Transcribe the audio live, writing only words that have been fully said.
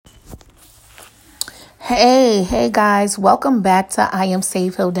Hey guys, welcome back to I Am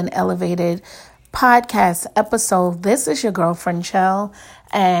Safe, Healed, and Elevated podcast episode. This is your girlfriend, Chell,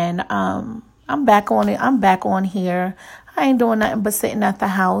 and I'm back on it. I'm back on here. I ain't doing nothing but sitting at the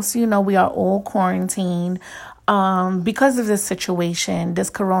house. You know, we are all quarantined because of this situation, this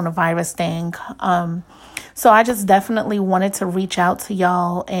coronavirus thing. So I just definitely wanted to reach out to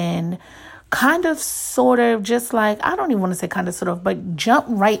y'all and kind of sort of just like, I don't even want to say kind of sort of, but jump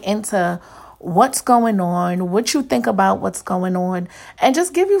right into what's going on, what you think about what's going on, and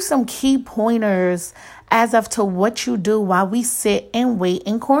just give you some key pointers as of to what you do while we sit and wait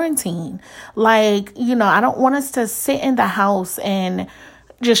in quarantine. Like, you know, I don't want us to sit in the house and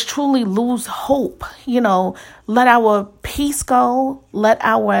just truly lose hope, you know, let our peace go, let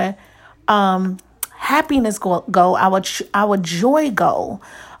our happiness go, our joy go.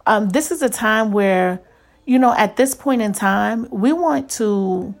 This is a time where, you know, at this point in time, we want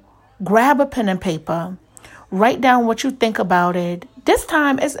to grab a pen and paper, write down what you think about it. This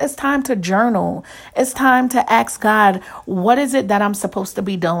time, it's time to journal. It's time to ask God, what is it that I'm supposed to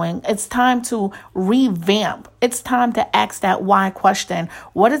be doing? It's time to revamp. It's time to ask that why question.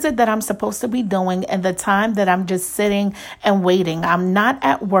 What is it that I'm supposed to be doing in the time that I'm just sitting and waiting? I'm not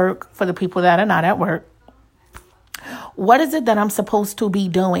at work, for the people that are not at work. What is it that I'm supposed to be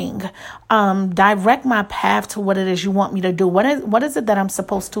doing? Direct my path to what it is you want me to do. What is it that I'm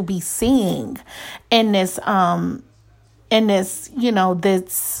supposed to be seeing in this, you know,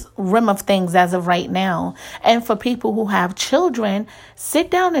 this rim of things as of right now? And for people who have children, sit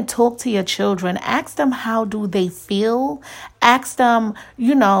down and talk to your children. Ask them, how do they feel? Ask them,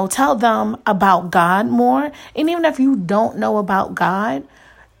 you know, tell them about God more. And even if you don't know about God,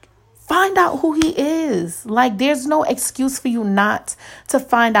 find out who he is. Like, there's no excuse for you not to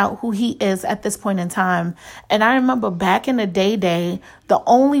find out who he is at this point in time. And I remember back in the day, the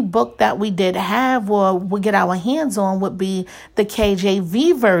only book that we did have or would get our hands on would be the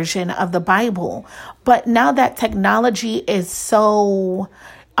KJV version of the Bible. But now that technology is so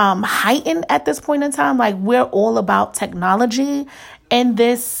heightened at this point in time, like, we're all about technology in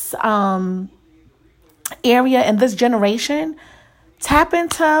this area, in this generation. Tap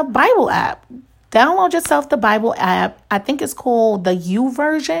into Bible app. Download yourself the Bible app. I think it's called the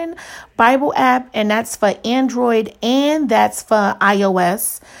YouVersion Bible app, and that's for Android and that's for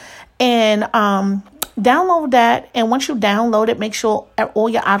iOS. And download that. And once you download it, make sure all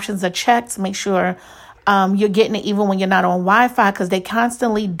your options are checked. Make sure you're getting it even when you're not on Wi-Fi, because they're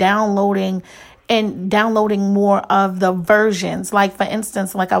constantly downloading more of the versions. Like, for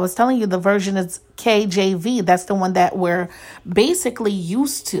instance, like I was telling you, the version is KJV. That's the one that we're basically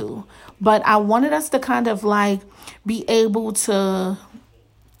used to. But I wanted us to kind of like be able to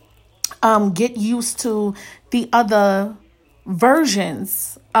get used to the other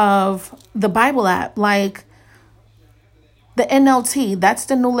versions of the Bible app, like the NLT, that's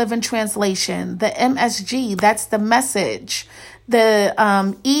the New Living Translation. The MSG, that's the Message.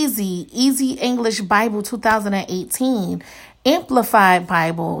 The Easy English Bible 2018. Amplified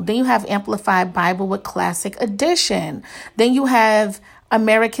Bible. Then you have Amplified Bible with Classic Edition. Then you have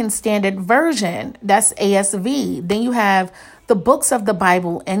American Standard Version. That's ASV. Then you have the Books of the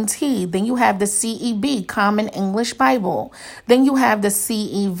Bible, NT. Then you have the CEB, Common English Bible. Then you have the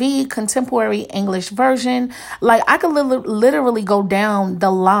CEV, Contemporary English Version. Like, I could literally go down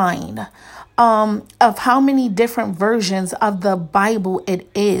the line of how many different versions of the Bible it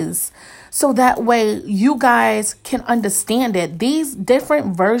is. So that way you guys can understand it. These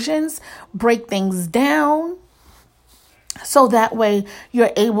different versions break things down, so that way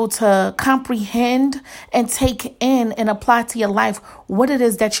you're able to comprehend and take in and apply to your life what it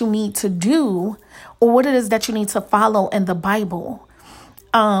is that you need to do or what it is that you need to follow in the Bible.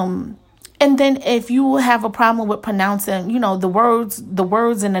 And then if you have a problem with pronouncing, you know, the words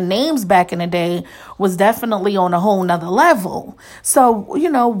and the names back in the day was definitely on a whole nother level. So, you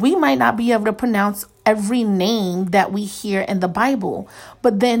know, we might not be able to pronounce every name that we hear in the Bible.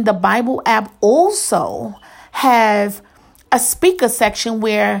 But then the Bible app also have a speaker section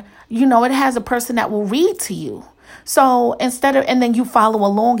where, you know, it has a person that will read to you. So and then you follow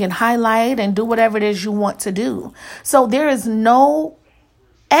along and highlight and do whatever it is you want to do. So there is no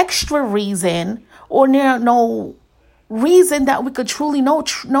extra reason, or no reason that we could truly no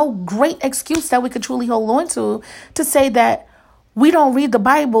great excuse that we could truly hold on to say that we don't read the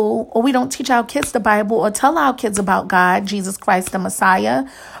Bible, or we don't teach our kids the Bible, or tell our kids about God, Jesus Christ, the Messiah,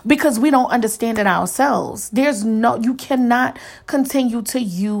 because we don't understand it ourselves. You cannot continue to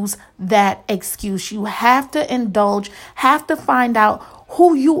use that excuse. You have to indulge, have to find out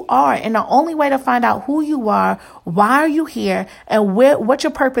who you are. And the only way to find out who you are, why are you here, and what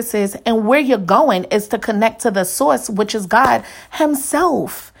your purpose is, and where you're going, is to connect to the source, which is God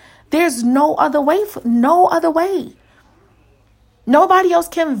himself. There's no other way. No other way. Nobody else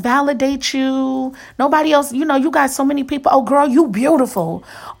can validate you. Nobody else, you got so many people. Oh, girl, you beautiful.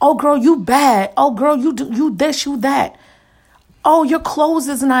 Oh, girl, you bad. Oh, girl, you this, you that. Oh, your clothes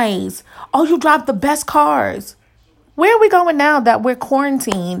is nice. Oh, you drive the best cars. Where are we going now that we're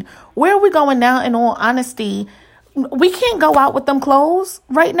quarantined? Where are we going now, in all honesty? We can't go out with them clothes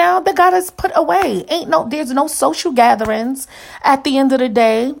right now that got us put away. There's no social gatherings at the end of the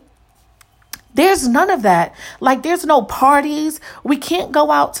day. There's none of that. Like, there's no parties. We can't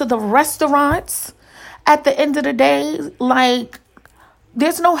go out to the restaurants at the end of the day. Like,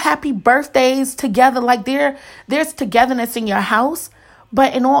 there's no happy birthdays together. Like, there's togetherness in your house.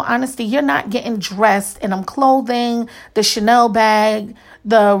 But in all honesty, you're not getting dressed in them clothing, the Chanel bag,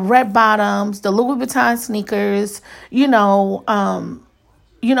 the red bottoms, the Louis Vuitton sneakers, the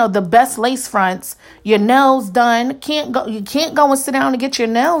best lace fronts, your nails done. You can't go and sit down and get your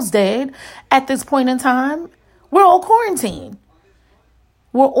nails did at this point in time. We're all quarantined.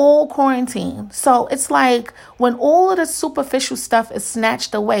 So it's like, when all of the superficial stuff is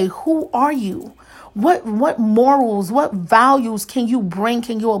snatched away, who are you? What morals, what values can you bring,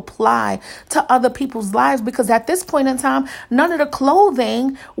 can you apply to other people's lives? Because at this point in time, none of the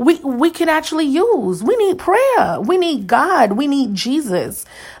clothing we can actually use. We need prayer. We need God. We need Jesus.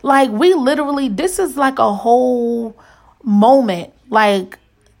 Like, this is like a whole moment. Like,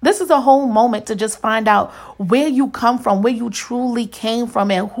 this is a whole moment to just find out where you come from, where you truly came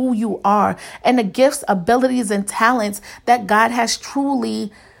from, and who you are, and the gifts, abilities, and talents that God has truly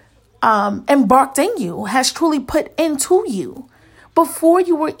embarked in you, has truly put into you before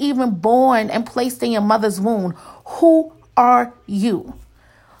you were even born and placed in your mother's womb. Who are you?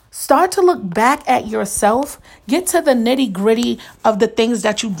 Start to look back at yourself. Get to the nitty gritty of the things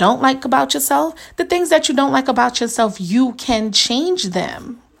that you don't like about yourself. The things that you don't like about yourself, you can change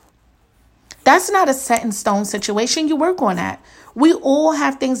them. That's not a set in stone situation. You work on that. We all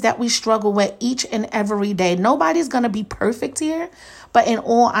have things that we struggle with each and every day. Nobody's going to be perfect here. But in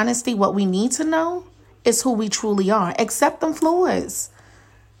all honesty, what we need to know is who we truly are. Accept them flaws.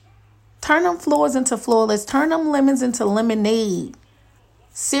 Turn them flaws into flawless. Turn them lemons into lemonade.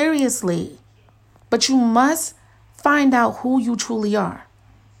 Seriously. But you must find out who you truly are.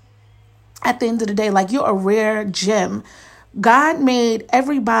 At the end of the day, like, you're a rare gem. God made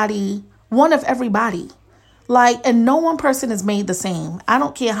everybody one of everybody. Like, and no one person is made the same. I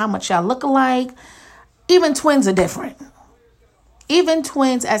don't care how much y'all look alike. Even twins are different. Even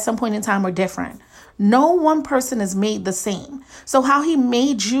twins at some point in time are different. No one person is made the same. So how he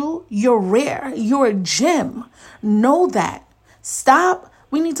made you, you're rare. You're a gem. Know that.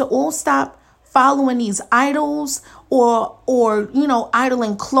 We need to all stop following these idols or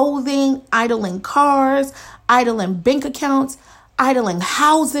idling clothing, idling cars, idling bank accounts, idling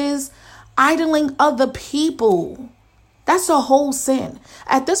houses, idling other people. That's a whole sin.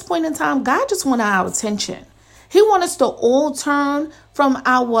 At this point in time, God just wants our attention. He wants us to all turn from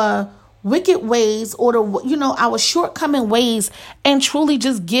our wicked ways or our shortcoming ways and truly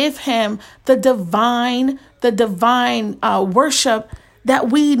just give him the divine worship that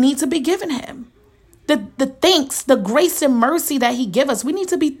we need to be giving him. The thanks, the grace and mercy that he give us. We need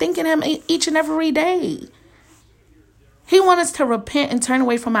to be thanking him each and every day. He wants us to repent and turn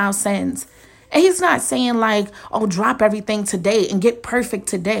away from our sins. And he's not saying like, oh, drop everything today and get perfect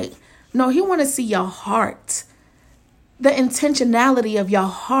today. No, he wants to see your heart, the intentionality of your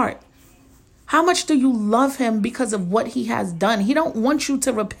heart. How much do you love him because of what he has done? He don't want you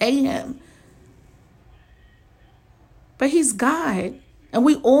to repay him. But he's God. And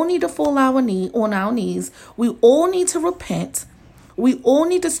we all need to fall on our knees. We all need to repent. We all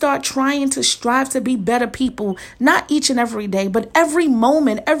need to start trying to strive to be better people, not each and every day, but every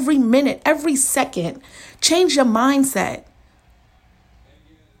moment, every minute, every second. Change your mindset.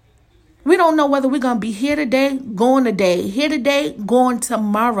 We don't know whether we're going to be here today, here today, going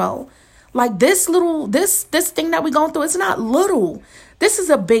tomorrow. Like this thing that we're going through, it's not little. This is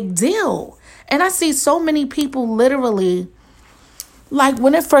a big deal. And I see so many people literally, like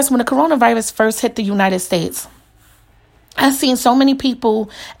when the coronavirus first hit the United States, I've seen so many people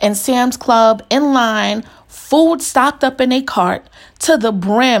in Sam's Club in line food stocked up in their cart to the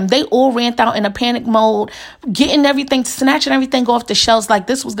brim. They all ran out in a panic mode, getting everything, snatching everything off the shelves like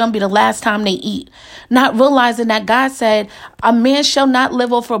this was going to be the last time they eat. Not realizing that God said, a man shall not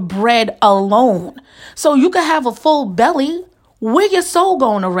live off of bread alone. So you can have a full belly. Where your soul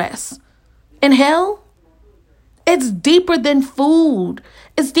going to rest? In hell? It's deeper than food.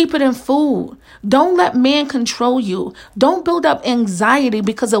 It's deeper than food. Don't let man control you. Don't build up anxiety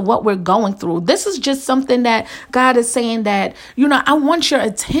because of what we're going through. This is just something that God is saying that, I want your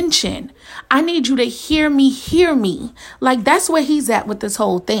attention. I need you to hear me. Like that's where he's at with this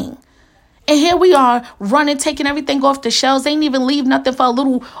whole thing. And here we are running, taking everything off the shelves. They ain't even leave nothing for a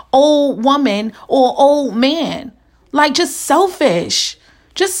little old woman or old man. Like just selfish,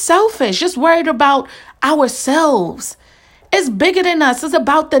 just worried about ourselves. It's bigger than us. It's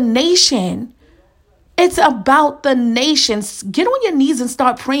about the nation. It's about the nation. Get on your knees and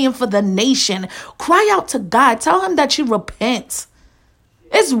start praying for the nation. Cry out to God. Tell him that you repent.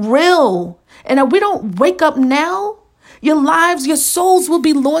 It's real. And if we don't wake up now, your lives, your souls will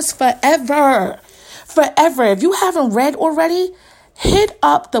be lost forever. Forever. If you haven't read already, hit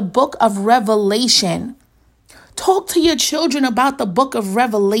up the book of Revelation. Talk to your children about the book of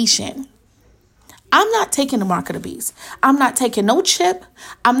Revelation. I'm not taking the mark of the beast. I'm not taking no chip.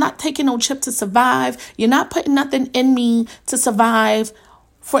 I'm not taking no chip to survive. You're not putting nothing in me to survive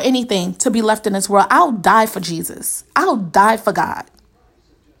for anything to be left in this world. I'll die for Jesus. I'll die for God.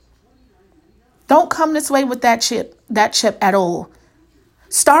 Don't come this way with that chip at all.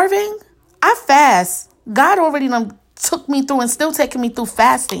 Starving? I fast. God already took me through and still taking me through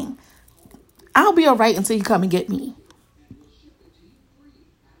fasting. I'll be all right until you come and get me.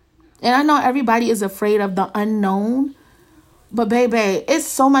 And I know everybody is afraid of the unknown, but baby, it's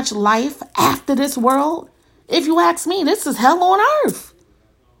so much life after this world. If you ask me, this is hell on earth.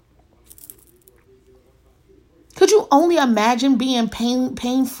 Could you only imagine being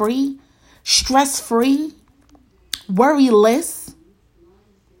pain-free, stress-free, worryless?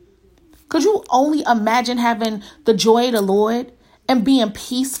 Could you only imagine having the joy of the Lord and being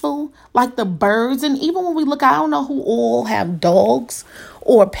peaceful like the birds? And even when we look, I don't know who all have dogs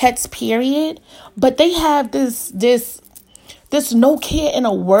or pets, period, but they have this no care in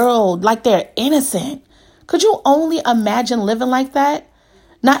a world, like they're innocent. Could you only imagine living like that?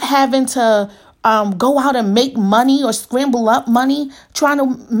 Not having to go out and make money or scramble up money, trying to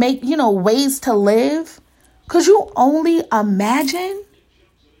make, ways to live. Could you only imagine?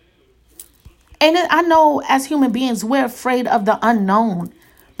 And I know as human beings, we're afraid of the unknown.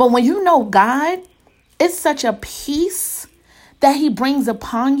 But when you know God, it's such a peace that he brings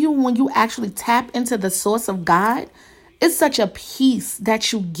upon you when you actually tap into the source of God. It's such a peace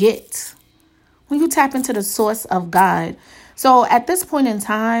that you get when you tap into the source of God. So at this point in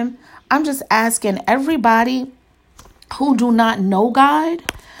time, I'm just asking everybody who do not know God,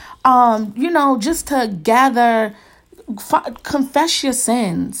 just to gather, confess your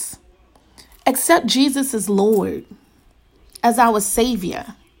sins. Accept Jesus as Lord, as our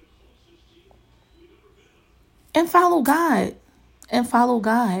Savior. And follow God.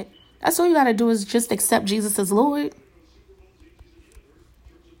 That's all you got to do is just accept Jesus as Lord.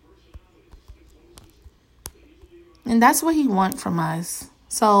 And that's what he wants from us.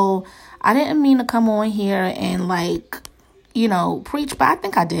 So I didn't mean to come on here and preach, but I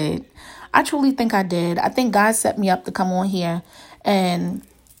think I did. I truly think I did. I think God set me up to come on here and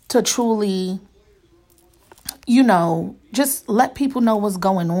to truly, just let people know what's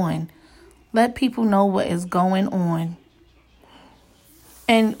going on. Let people know what is going on.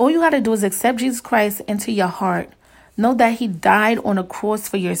 And all you got to do is accept Jesus Christ into your heart. Know that he died on a cross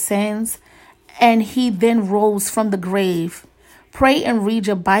for your sins, and he then rose from the grave. Pray and read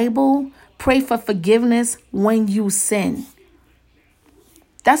your Bible. Pray for forgiveness when you sin.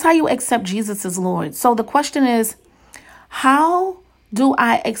 That's how you accept Jesus as Lord. So the question is, how do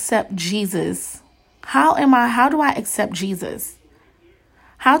I accept Jesus? How do I accept Jesus?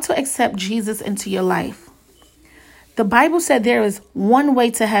 How to accept Jesus into your life? The Bible said there is one way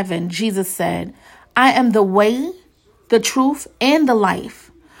to heaven. Jesus said, I am the way, the truth, and the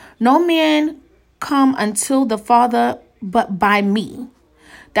life. No man come until the Father but by me.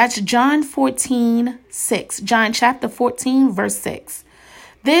 That's John 14:6. John chapter 14, verse 6.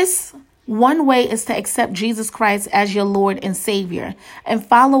 This one way is to accept Jesus Christ as your Lord and Savior and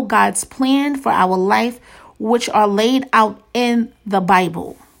follow God's plan for our life, which are laid out in the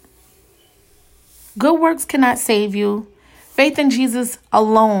Bible. Good works cannot save you. Faith in Jesus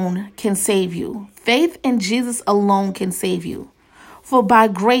alone can save you. Faith in Jesus alone can save you. For by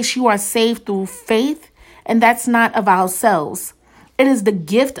grace you are saved through faith, and that's not of ourselves. It is the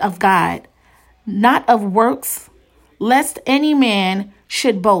gift of God, not of works, lest any man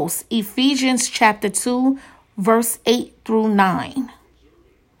should boast. Ephesians chapter 2, verse 8 through 9.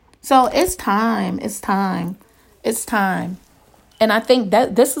 So it's time. It's time. It's time. And I think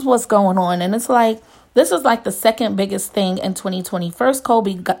that this is what's going on. And it's like, this is like the second biggest thing in 2020. First,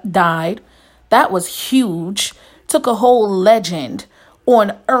 Kobe died. That was huge. Took a whole legend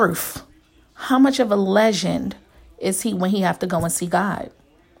on earth. How much of a legend is he when he have to go and see God?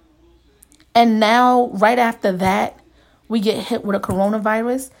 And now, right after that, we get hit with a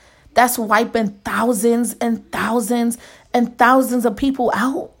coronavirus. That's wiping thousands and thousands and thousands of people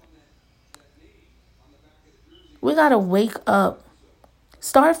out. We got to wake up.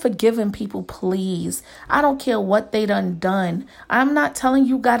 Start forgiving people, please. I don't care what they done. I'm not telling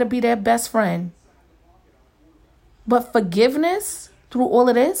you got to be their best friend. But forgiveness through all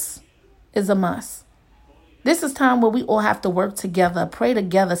of this is a must. This is time where we all have to work together, pray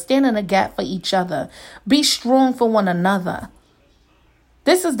together, stand in the gap for each other, be strong for one another.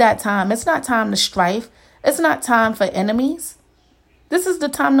 This is that time. It's not time to strife. It's not time for enemies. This is the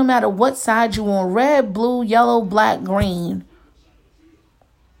time, no matter what side you're on, red, blue, yellow, black, green.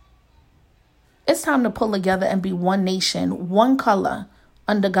 It's time to pull together and be one nation, one color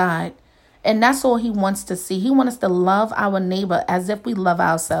under God. And that's all he wants to see. He wants us to love our neighbor as if we love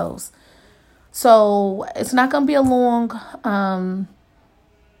ourselves. So it's not going to be a long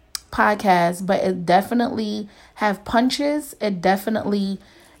podcast, but it definitely have punches. It definitely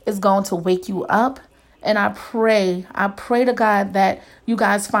is going to wake you up. And I pray to God that you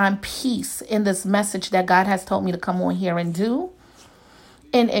guys find peace in this message that God has told me to come on here and do.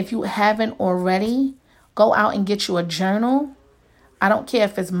 And if you haven't already, go out and get you a journal. I don't care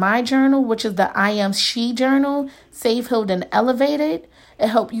if it's my journal, which is the I Am She journal, Saved, Healed, and Elevated. It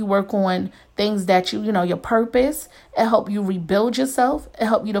helps you work on things that your purpose. It helps you rebuild yourself. It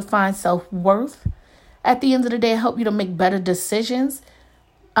helps you to find self-worth. At the end of the day, it helps you to make better decisions.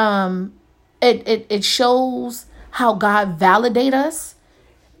 It shows how God validates us.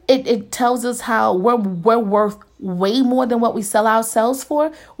 It tells us how we're worth way more than what we sell ourselves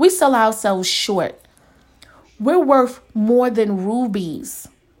for. We sell ourselves short. We're worth more than rubies.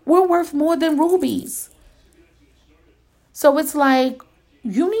 We're worth more than rubies. So it's like,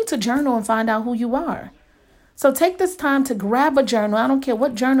 you need to journal and find out who you are. So take this time to grab a journal. I don't care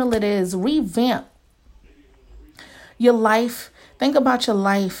what journal it is. Revamp your life. Think about your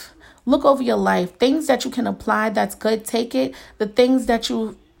life. Look over your life. Things that you can apply that's good, take it. The things that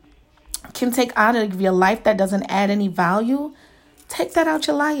you can take out of your life that doesn't add any value, take that out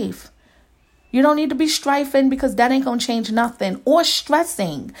your life. You don't need to be strifing because that ain't going to change nothing, or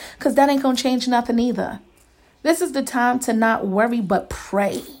stressing because that ain't going to change nothing either. This is the time to not worry, but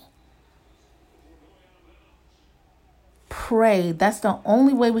pray. Pray. That's the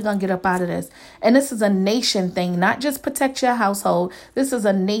only way we're going to get up out of this. And this is a nation thing, not just protect your household. This is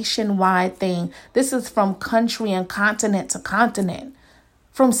a nationwide thing. This is from country and continent to continent,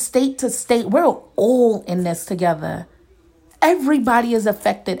 from state to state. We're all in this together. Everybody is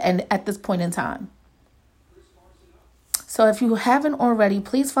affected and at this point in time. So if you haven't already,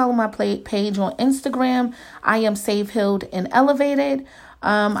 please follow my page on Instagram. I am Saved, Healed, and Elevated.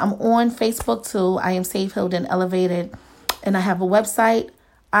 I'm on Facebook too. I am Saved, Healed, and Elevated. And I have a website,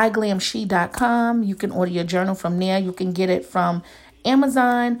 iglamshe.com. You can order your journal from there. You can get it from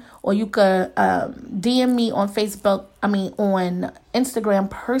Amazon, or you could DM me on on Instagram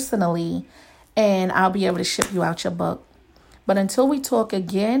personally, and I'll be able to ship you out your book. But until we talk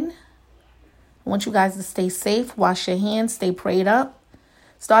again, I want you guys to stay safe, wash your hands, stay prayed up.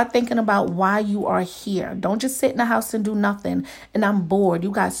 Start thinking about why you are here. Don't just sit in the house and do nothing. And I'm bored.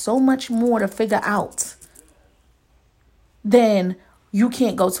 You got so much more to figure out. Then you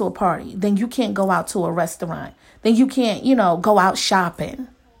can't go to a party. Then you can't go out to a restaurant. Then you can't, go out shopping.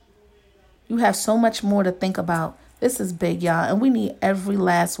 You have so much more to think about. This is big, y'all. And we need every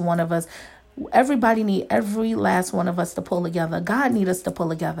last one of us. Everybody need every last one of us to pull together. God need us to pull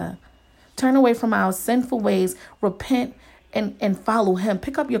together. Turn away from our sinful ways. Repent and follow him.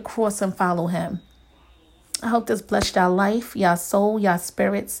 Pick up your cross and follow him. I hope this blessed y'all life, y'all soul, y'all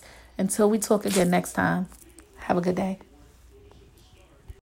spirits. Until we talk again next time. Have a good day.